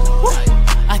Mastingo.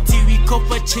 Ati we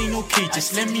copper chain, okay,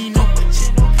 just let me know.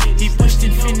 He pushed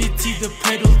infinity, the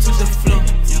pedal to the floor.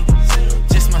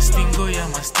 Just Mastingo, yeah,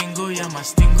 Mastingo, yeah,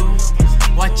 Mastingo.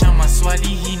 Wacha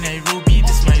maswali hi Nairobi,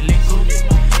 this my lingo.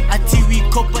 Ati we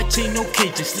copper chain,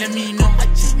 okay, just let me know.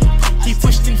 He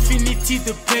pushed infinity,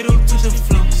 the pedal to the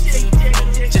floor.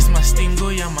 Just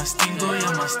Mastingo, yeah, Mastingo,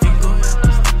 yeah, Mastingo.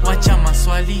 Wacha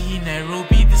maswali hi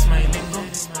Nairobi, this my lingo.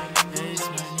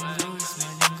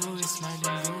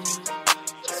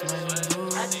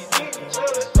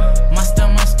 Master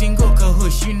Mastingo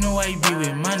Kahush, you know I be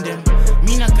with Mandem.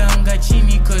 Mina kaanga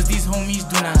chini cause these homies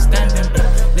do not stand them.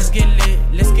 Let's get lit,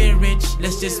 let's get rich,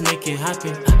 let's just make it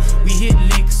happen. We hit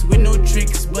licks with no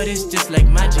tricks, but it's just like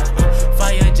magic.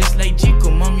 Fire just like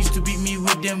Chico, mom used to beat me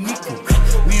with them Miku.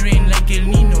 We rain like El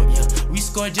Nino, yeah, we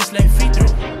score just like free throw.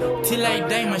 Till I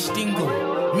die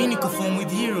Mastingo, Mini perform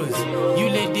with heroes. You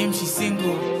let them, she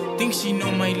single. Think she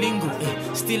know my lingo,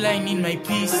 yeah. Still I need my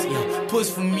peace, yeah.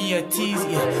 Pose for me a tease,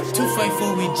 yeah.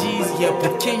 254 with G's, yeah.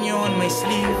 Put Kenya on my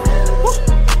sleeve.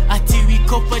 Ati we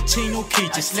copper chain, okay,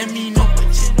 just let me know.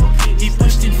 He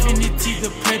pushed infinity,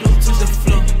 the pedal to the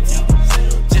floor.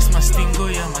 Just Mastingo,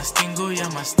 yeah, Mastingo, yeah,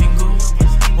 Mastingo.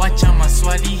 Wacha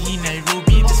maswali hi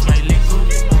Nairobi, this my lingo.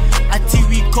 Ati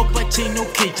we copper chain,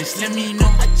 okay, just let me know.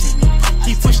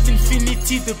 He pushed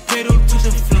infinity, the pedal to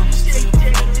the floor.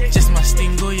 Just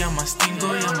Mastingo, yeah,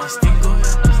 Mastingo, yeah, Mastingo.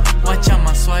 Wacha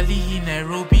maswali hi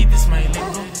Nairobi, this my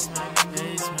lingo. It's my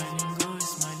lingo,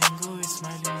 it's my lingo, it's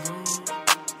my lingo,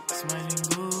 it's my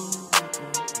lingo.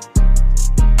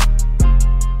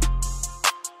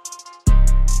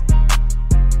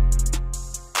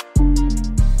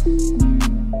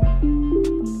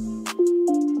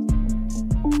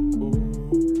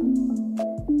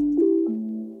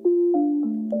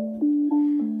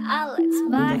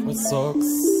 kwa socks.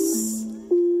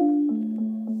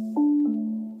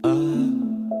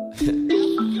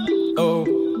 Oh,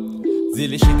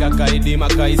 zilishika kaidima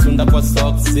kaisunda kwa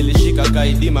socks. Zilishika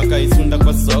kaidima kaisunda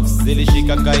kwa socks.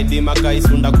 Zilishika kaidima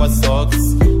kaisunda kwa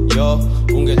socks. Yo,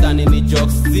 ungedhani ni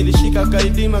jokes. Zilishika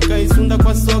kaidima kaisunda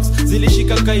kwa socks.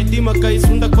 Zilishika kaidima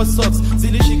kaisunda kwa socks.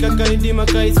 Zilishika kaidima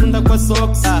kaisunda kwa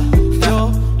socks.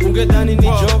 Yo, ungedhani ni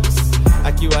jokes.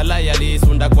 Akiwalai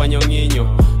aliisunda kwa nyonginyo.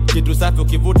 Kitu safi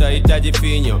ukivuta hitaji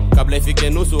finyo. Kabla ifike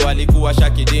nusu alikuwa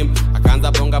shakidim.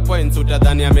 Akaanza bonga points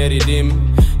utadhani ameridim.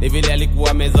 Ni vile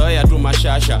alikuwa mezoea tu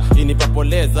mashasha.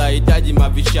 Inipapoleza hitaji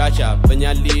mavishasha. Venye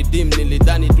alidim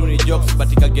nilidhani tu ni jokes.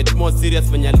 But ika get more serious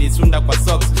venye alisunda kwa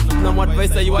socks. Na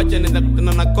mwadvisa iwache nenda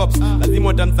kutana na cops. Lazima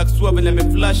watamsaksua venye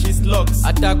ameflash his locks.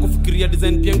 Hata kufikiria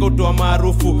design pienga utoa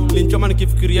maarufu. Linchoma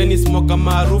nikifikiria ni smoka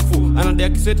maarufu. Anadea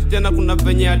kiseti tena kuna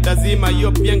venye atazima.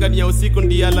 Hiyo pienga ni ya usiku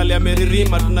ndiye alale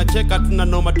ameririma. Tunacheka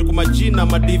tunanoma tuku majina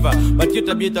madiva. But hiyo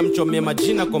tabia itamchomea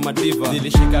majina kwa madiva.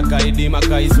 Zilishika kaidima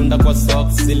kaisunda kwa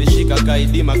socks. Zilishika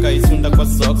kaidima kaisunda kwa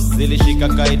socks. Zilishika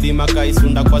kaidima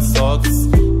kaisunda kwa socks.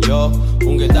 Yo,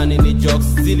 ungedhani ni jokes.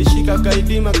 Zilishika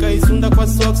kaidima kaisunda kwa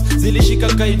socks. Zilishika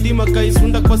kaidima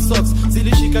kaisunda kwa socks.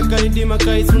 Zilishika kaidima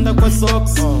kaisunda kwa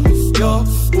socks. Yo,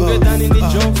 ungedhani ni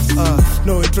jokes.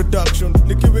 No introduction,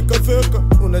 nikiweka veka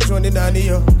unajua ni nani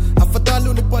yo. Afadhali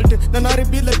unipalte na nari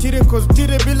bila tire. Cause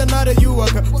tire bila nare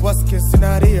yuwaka worst case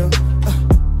scenario.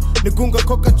 Nigunga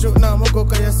koka jo na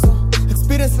mogoka yaso.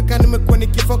 Experience kani nimekuwa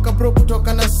nikifoka bro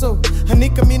kutoka na so.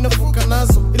 Hanika mina fuka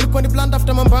nazo. Ilikuwa ni bland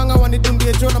after mambanga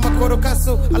wanidundie jo na makoro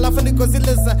kaso. Alafu niko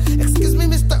zile za excuse me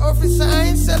Mr. Officer, I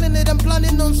ain't selling it, I'm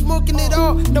planning on smoking it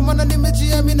all. Ndo maana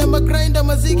nimejia mina magrinder,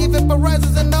 mazigi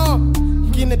vaporizers and all.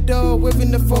 In the door, waving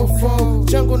the 4-4.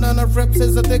 Jungle Nana rep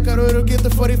says I think I ought get the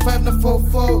 45 na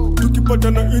 4-4.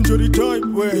 Tukipata na injury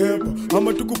time, we help.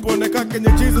 Ama tukupone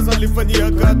kakenye Jesus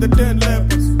alifanyia got the 10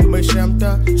 lepers. Maisha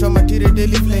mta, choma tire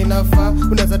daily play na fa.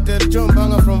 Unaweza tell John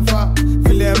Banga from far.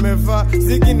 Vile ameva,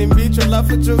 zigi ni mbicho,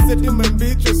 lafu chose eti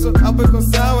mbicho. So hapo iko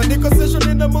sawa, niko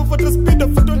session in a move at the speed of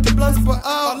 20 blunts per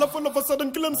hour. Alafu all of a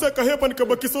sudden kila mseka hepa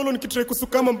nikabaki solo nikitrai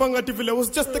kusukama mbanga ati vile I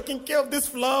was just taking care of these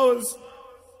flowers.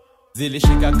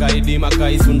 Zilishika kaidima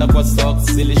kaisunda kwa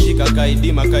socks. Zilishika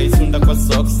kaidima kaisunda kwa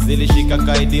socks. Zilishika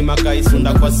kaidima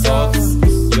kaisunda kwa socks.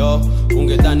 Yo,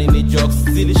 ungedhani ni jokes.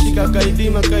 Zilishika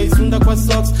kaidima kaisunda kwa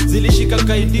socks. Zilishika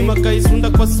kaidima kaisunda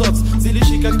kwa socks.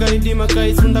 Zilishika kaidima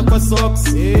kaisunda kwa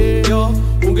socks. Yo,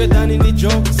 ungedhani ni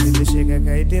jokes. Zilishika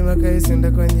kaidima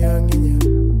kaisunda kwa nyonginyo.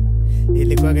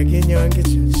 Ilikuwa kinyongi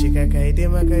cho. Shika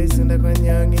kaidima kaisunda kwa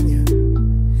nyonginyo.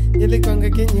 Ilikuanga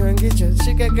kinyongi cho.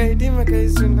 Shika kaidima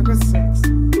kaisunda kwa socks.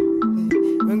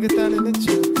 Ungedhani ni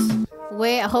jokes.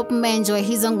 I hope you enjoy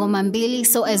hizo ngoma mbili.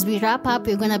 So as we wrap up,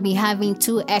 we're gonna be having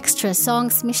 2 extra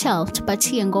songs. Michelle,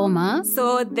 tupatie ngoma.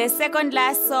 So the second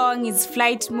last song is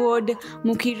Flight Mode,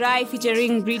 Mukirai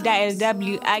featuring Brida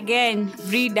LW. Again,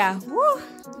 Brida. Woo!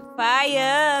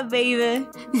 Fire, baby.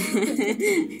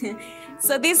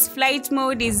 So this Flight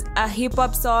Mode is a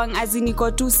hip-hop song, as in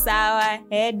iko tu sawa.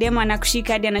 Demo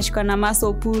anakushika hadi anashika na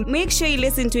muscle pull. Make sure you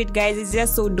listen to it, guys. It's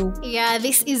just so dope. Yeah,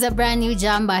 this is a brand new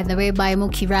jam, by the way, by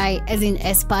Mukirai.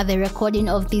 As per the recording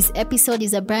of this episode,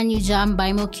 is a brand new jam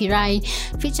by Mukirai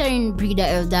featuring Brida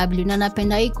LW. Na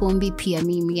napenda hii kombi pia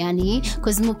mimi, yani,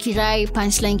 cause Mukirai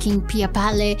punchline king pia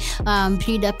pale,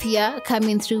 Brida pia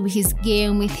coming through with his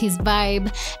game, with his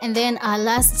vibe. And then our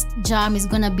last jam is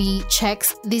gonna be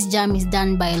Checks. This jam is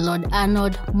done by Lord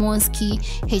Arnold, Monsky,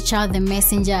 HR The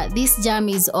Messenger. This jam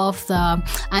is off the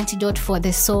Antidote for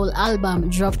the Soul album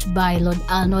dropped by Lord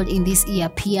Arnold in this year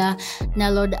pia. Na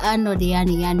Lord Arnold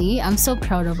yani I'm so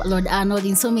proud of Lord Arnold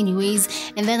in so many ways.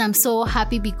 And then I'm so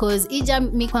happy because hii jam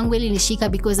mi kwangu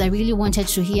ilinishika because I really wanted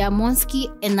to hear Monsky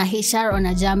and HR on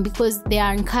a jam because they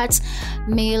are uncut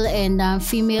male and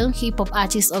female hip hop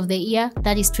artists of the year,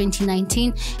 that is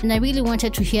 2019, and I really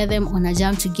wanted to hear them on a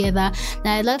jam together.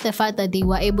 Now I love the fact that they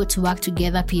were able to work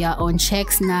together pia on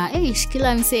Checks. Na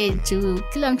kila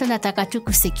mtu anataka tu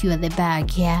kusecure the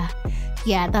bag.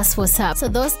 Yeah, that's what's up. So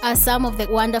those are some of the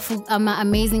wonderful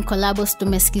amazing collabos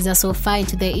tumesikiza so far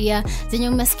into the year. Zenye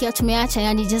umesikia tumeacha,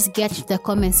 yani just get to the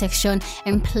comment section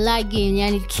and plug in,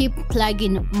 yani keep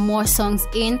plugging more songs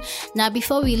in. Now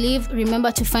before we leave,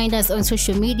 remember to find us on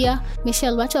social media.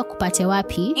 Michelle, watu wakupate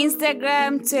wapi?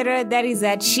 Instagram, Twitter, that is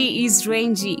at She Is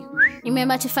Rangy.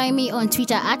 Remember to find me on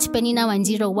Twitter at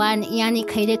Penina101, yani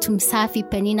Kaide Tumsafi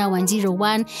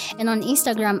Penina101, and on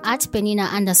Instagram at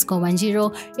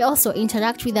Penina_10. You also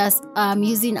interact with us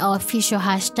using our official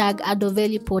hashtag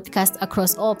Adoveli Podcast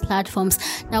across all platforms.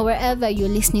 Now, wherever you're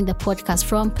listening the podcast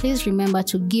from, please remember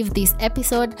to give this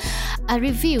episode a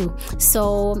review.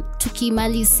 So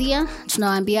tukimalizia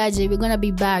tunawaambiaje, we're gonna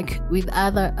be back with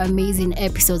other amazing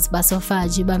episodes, but so far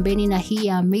jibambeni na hii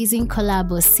amazing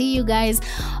collab. See you guys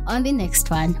on the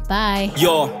next one. Bye.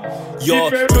 Yo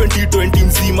 2020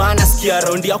 mzima nasikia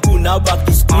round ya kuna back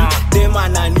to school. Dema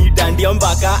ananida ndia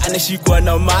mpaka anashikwa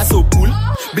na maso pool.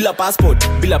 Bila passport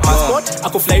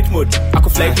ako flight mode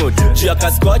jia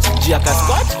ka scotch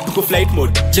tuko flight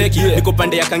mode. Check it, niko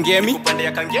pande ya kangemi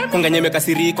konganyeme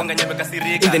kasiriko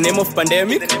in the name of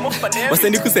pandemic.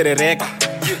 Wasendi kuserereka,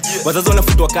 wazazi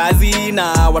wanafutwa kazi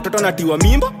na watoto wanatiwa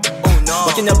mimba.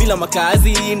 Wakenya bila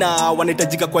makazi na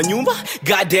wanahitajika kwa nyumba.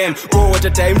 God damn, what a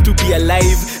time to be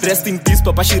alive. Rest in peace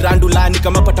Papa Shirandula. Ni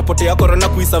kama patapotea corona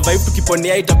kuisurvive,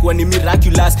 tukiponea itakuwa ni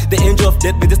miraculous. The angel of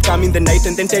death may just come in the night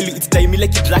and then tell you it's time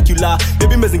like Dracula.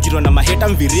 Baby mezingirwa na maheta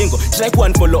mviringo. Try ku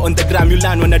unfollow on the gram, you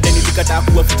learn. Wanadeni likataa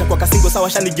kuwaficha kwa kasingo. Sawa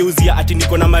shanigeuzia ati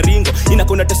niko na maringo.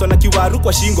 Inakona teso na kiwaru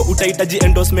kwa shingo. Utahitaji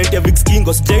endorsement ya Vicks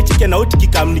Kingo. Straight chicken out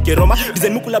kikam nikeroma.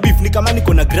 Design mukula beef ni kama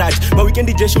niko na grudge. Ma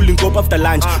weekend jeshi ulinkopa after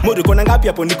lunch. Mori kona ngapi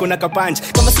hapo niko na kapanch.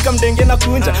 Kama sika mdenge na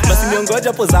kunja, basi niongoja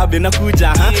hapo zabe na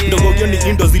kuja. Ndogo gyo ni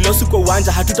indo zilosu kwa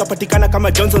uwanja. Hatutapatikana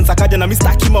kama Johnson Sakaja na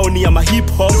Mr. Kimaoni ya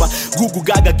mahip hopper. Gugu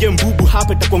gaga game bubu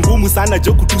hapa itakuwa ngumu sana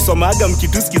joku tusomaga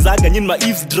mkituskizaga nyini ma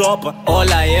eavesdropper.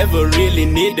 All I ever really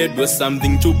needed was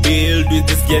something to build with.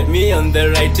 Just get me on the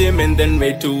right team and then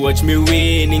wait to watch me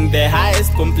winning. The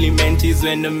highest compliment is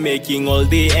when I'm making all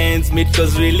the ends meet.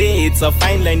 Cause really it's a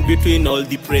fine line between all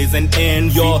the praise and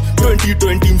envy. Yo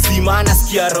 2020 mzima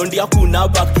nasikia round ya kuna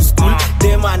back to school.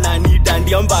 Dema ananida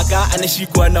ndia mpaka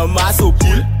anashikwa na maso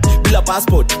pool.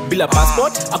 Bila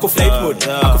passport ako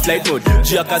flight mode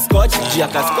jia ka scotch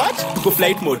tuko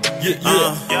flight mode.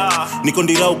 Niko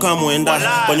ndirau kama mwenda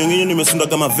kwa nyonginyo nimesunda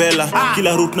kama vela.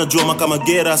 Kila route najua makama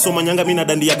gera. So manyanga mina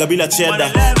dandiaga bila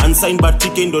cheddar. Unsigned but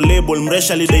TK ndo label.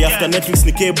 Mresha day after Netflix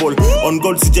ni cable. On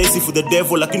gold CJC for the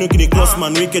devil. Lakini ukini cross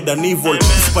man wicked and evil.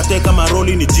 Sipate kama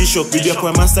roli ni G-Shock. Video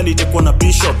kwa master litakuwa na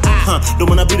bishop. Ndo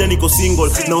manabida niko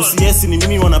single. Na usiesi ni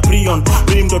mimi wana prion.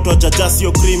 Mimi mtoto wa jaja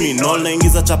sio criminal.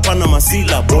 Naingiza chapana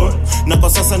masila bro. Na kwa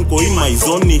sasa niko in my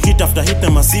zone. Ni hit after hit na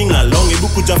masinga long. Ebu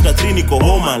kuja after 3 niko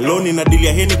home alone. Na deal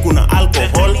ya heni kuna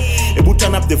alcohol. Ebu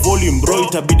turn up the volume bro.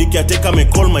 Itabidi kiateka me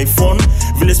call my phone.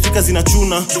 Vile speakers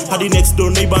inachuna hadi next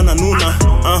door neighbor na nuna.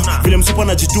 Vile msupa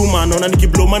na jituma. Naona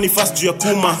nikiblow money fast juu ya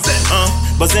kuma.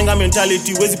 Bazenga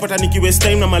mentality. Wezi pata niki waste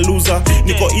time na maluza.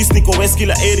 Niko east niko west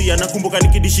kila area. Nakumbuka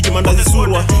nikidishiki mandazi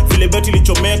surwa. Vile beti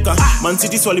lichomeka Man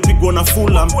City walipigwa na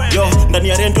Fulham. Yo ndani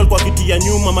ya rental kwa kiti ya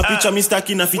nyuma. Mapicha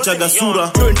mistaki na fichaga sura.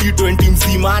 2020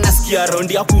 mzima nasikia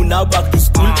round ya kuna back to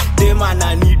school. Dema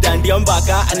ananida ndia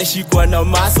mpaka anashikwa na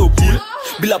maso pool.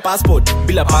 Bila passport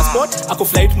ako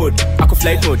flight mode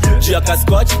jia ka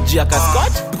scotch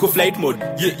tuko flight mode.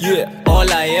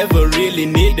 All I ever really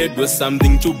needed was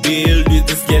something to build with.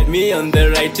 Just get me on the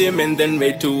right team and then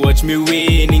wait to watch me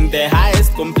winning. The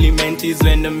highest compliment is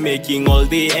when I'm making all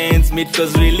the ends meet.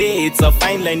 Cause really it's a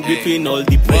fine line between all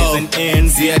the praise and envy.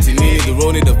 See at the nigga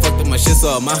rolling the fucked up my shit, so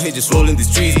I'm out here just rolling the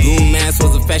streets. Goon mask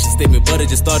was a fashion statement, but I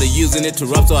just started using it to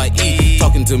rap so I eat.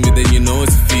 Talking to me then you know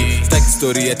it's a feat. Stack the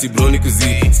story at the brony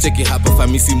kuzi. Check it hapa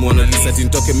famisi Mona Lisa.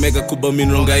 Tintoke mega kuba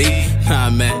minrongai. Nah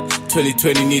man,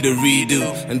 2020 need a redo.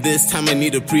 And this time I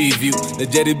need a preview.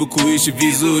 Najaribu kuishi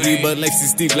vizuri, but like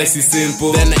Steve, like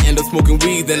simple. Then I end up smoking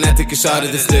weed, then I take a shot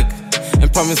of the stick.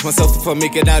 And promise myself if I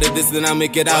make it out of this, then I'll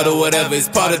make it out or whatever. It's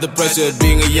part of the pressure of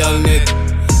being a young nigga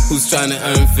who's trying to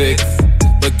earn fix,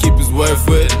 but keep his worth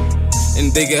with it.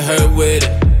 And they get hurt with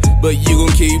it, but you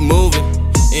gon' keep moving,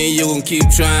 and you gon' keep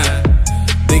trying.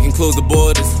 They can close the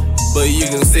borders, but you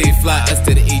gon' stay fly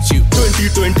instead of eat you.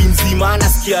 2020 mzima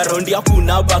nasikia round ya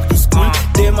kuna back to school.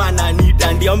 Dema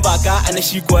ananida ndia mpaka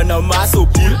anashikwa na maso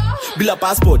pool. Bila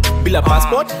passport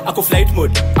ako flight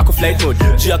mode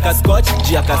jia ka scotch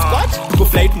tuko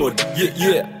flight mode.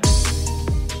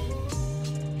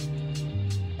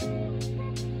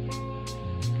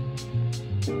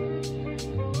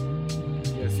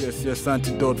 Yes,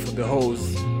 antidote for the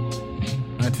hose,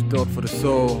 antidote for the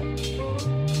soul.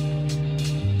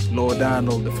 Lord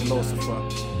Arnold, the philosopher.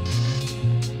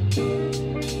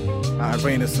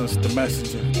 Renaissance, the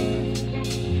messenger.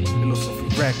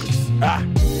 Philosophy Records.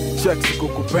 Chexy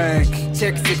Coco Bank.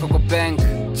 Chexy Coco Bank.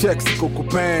 Chexy Coco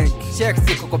Bank.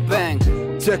 Chexy Coco Bank.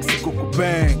 Chexy Coco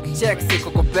Bank. Chexy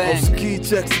Coco Bank. Oski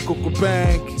Chexy Coco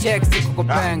Bank. Chexy Coco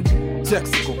Bank.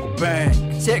 Chexy Coco Bank.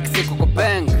 Chexy Coco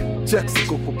Bank. Check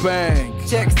Sikoko Bang.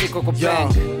 Check Sikoko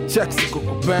Bang. Check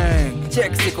Sikoko Bang.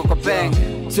 Check Sikoko Bang.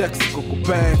 Check Sikoko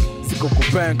Bang.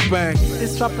 Sikoko Bang Bang.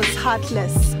 This rapper's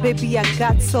heartless. Baby, I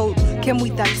got soul. Came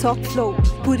with that talk flow.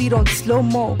 Put it on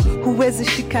slow-mo. Huwezi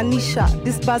shikanisha.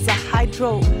 This bars are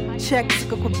hydro. Check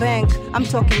Sikoko Bang. I'm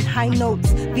talking high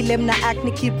notes. Vile mna act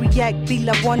niki react.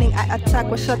 Bila warning I attack.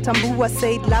 Washatambua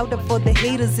say it louder for the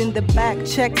haters in the back.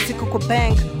 Check Sikoko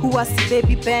Bang. Who I see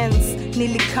baby bands.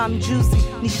 Nearly come juicy.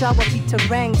 Nishawa Peter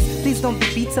ranks. Please don't be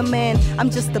bitter man. I'm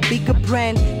just a bigger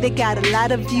brand. They got a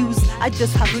lot of views. I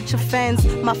just have richer fans.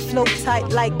 My flow tight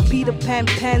like Peter Pan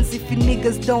pants. If you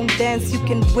niggas don't dance, you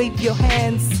can wave your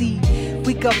hands. See,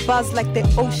 we got buzz like the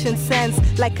ocean sands.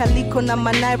 Like Aliko na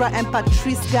Manaira and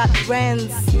Patrice got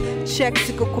brands. Check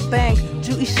Sikoko Bang.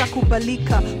 Juu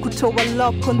ishakubalika. Kutoa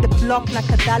lock on the block na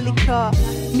kadhalika.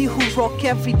 Me who rock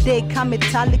every day kama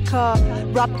Metallica.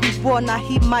 Rap ni war na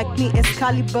hii mic ni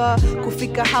Excalibur.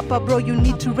 Kufika hapa bro, you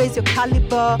need to raise your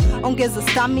caliber. Ongeza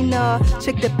stamina,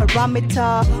 check the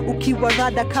parameter. Ukiwa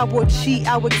rada kawochi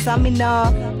au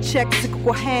examiner. Check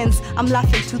Sikoko hands, I'm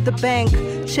laughing to the bank.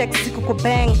 Check Sikoko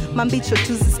Bang, mambicho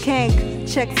to the skank.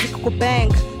 Check Sikoko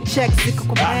Bang, check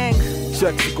Sikoko Bang.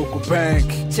 Check Sikoko Bang.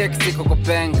 Check Sikoko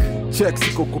Bang. Check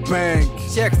Sikoko Bang.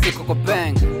 Check Sikoko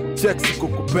Bang. Check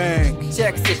Sikoko Bang.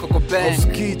 Check Sikoko Bang.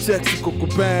 Oski check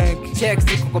Sikoko Bang. Check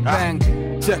Sikoko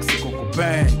Bang. Check Sikoko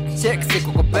Bang. Check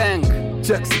Sikoko Bang.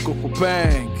 Check Sikoko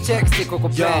Bang. Check Sikoko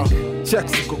Bang. Check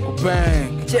Sikoko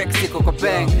Bang. Check Sikoko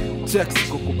Bang. Check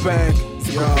Sikoko Bang.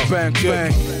 Sikoko Bang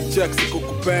Bang. Check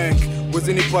Sikoko Bang.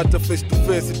 Wezinipata face to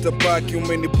face itabaki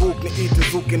umenibook niite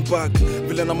Zuckerberg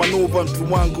vile na manuva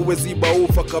mtu wangu weziba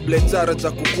ufa kabla chara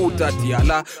cha kukuta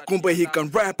atiala kumbe he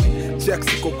can rap. Check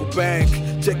Sikoko Bang.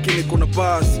 Check niko na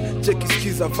bars. Check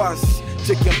skiza verse.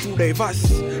 Check I'm too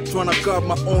diverse. Tryna carve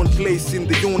my own place in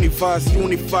the universe.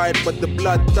 Unified but the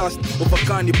blood dust of a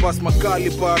cannibus. My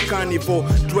caliber carnivore.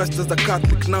 Dressed as a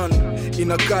Catholic nun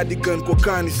in a cardigan kwa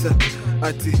kanisa.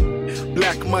 Ati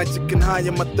black magic and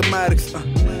higher mathematics.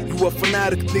 You a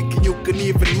fanatic thinking you can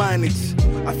even manage.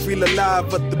 I feel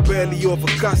alive at the belly of a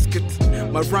casket.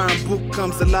 My rhyme book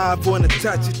comes alive when I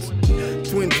touch it.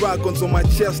 Twin dragons on my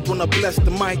chest when I bless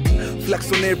the mic.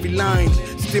 Flex on every line,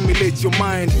 stimulate your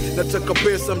mind. Nataka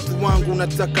pesa mtu wangu,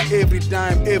 nataka every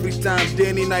time.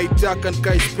 Deni naitaka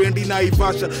nkaispendi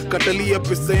naivasha. Katalia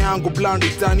pesa yangu blandi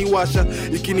itaniwasha.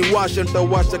 Ikiniwasha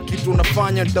ntawacha kitu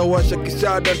nafanya. Ntawasha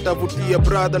kishada, ntavutia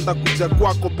brother. Ntakuja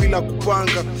kwako bila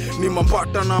kupanga. Ni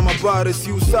mambata na mabare,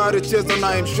 si usare. Cheza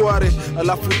na mshware,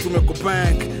 alafu tumeko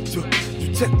bank.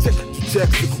 Check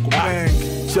Sikoko Bang.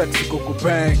 Check Sikoko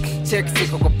Bang. Check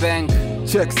Sikoko Bang.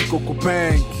 Check Sikoko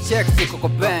Bang. Check Sikoko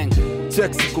Bang.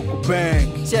 Check Sikoko Bang.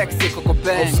 Check Sikoko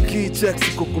Bang. Oski check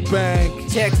Sikoko Bang.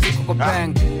 Check Sikoko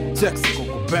Bang. Check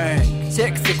Sikoko Bang.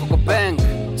 Check Sikoko Bang.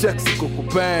 Check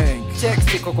Sikoko Bang. Check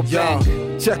Sikoko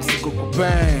Bang. Check Sikoko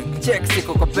Bang. Check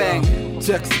Sikoko Bang.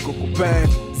 Check Sikoko Bang.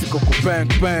 Sikoko Bang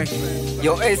Bang.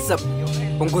 Yo ASAP,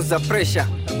 punguza pressure.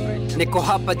 Niko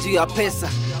hapa juu ya pesa.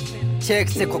 Check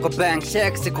Sikoko Bang,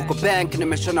 check Sikoko Bang.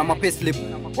 Nimeshona mapislip.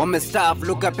 Wamestaff,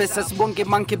 luka pesa sibongi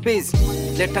monkey biz.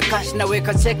 Leta cash na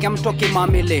weka check ya mtoki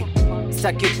mamile.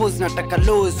 Saki pose nataka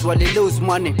lose, wali lose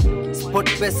money. Spot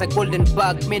pesa golden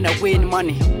bag, mina win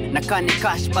money. Nakani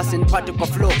cash basi nipate kwa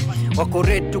flow. Wako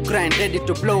ready to grind, ready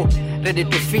to blow. Ready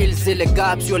to fill zile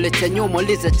gaps, yole cha nyuma.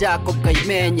 Liza Jacob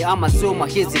kaimenye ama Zuma.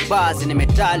 Hizi bars ni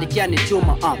metallic yani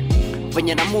chuma.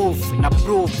 Venye na move, na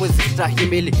prove, wezi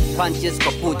stahimili. Punches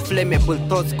kwa boot, flammable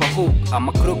thoughts kwa hook. I'm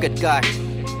a crooked guy.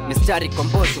 Mistari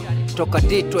kombosho, toka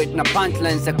Detroit na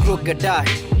punchlines za crooked eye.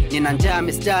 Nina njaa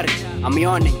mistari, I'm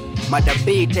yawning. Mada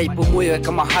beat, haipumuyo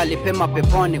eka mahali pema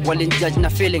peponi. Walinjudge na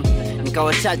feeling,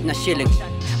 nikawa charge na shilling.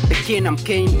 Bikini, I'm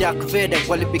Kane Dark Vader.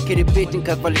 Wali bikini beat,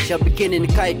 nikavalisha bikini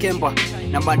nikai kemba.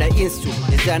 Na mada instu,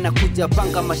 nizana kuja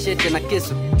panga machete na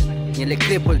kisu. Nile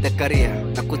cripple the career,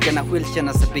 na kuja na wheelchair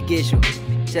na sapigisho.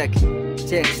 Check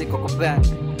Sikoko Bang.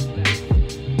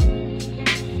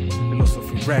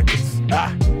 Philosophy Records.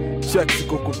 Check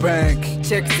Sikoko Bang.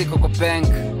 Check Sikoko Bang.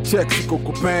 Check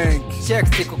Sikoko Bang. Check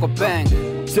Sikoko Bang.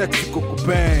 Check Sikoko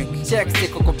Bang. Check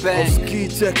Sikoko Bang. Oski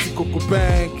check Sikoko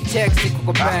Bang. Check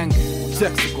Sikoko Bang.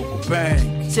 Check Sikoko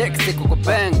Bang. Check Sikoko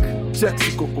Bang. Check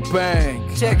Sikoko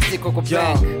Bang. Check Sikoko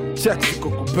Bang. Check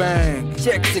Sikoko Bang.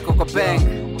 Check Sikoko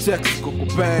Bang. Check Sikoko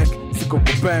Bang.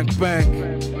 Sikoko Bang Bang.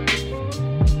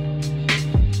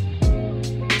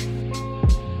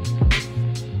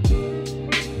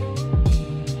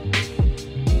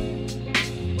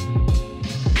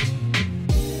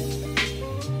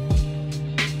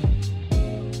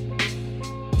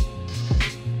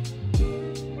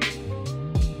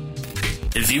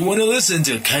 If you want to listen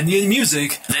to Kenyan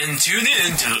music, then tune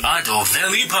in to Ado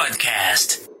Valley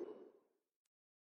Podcast.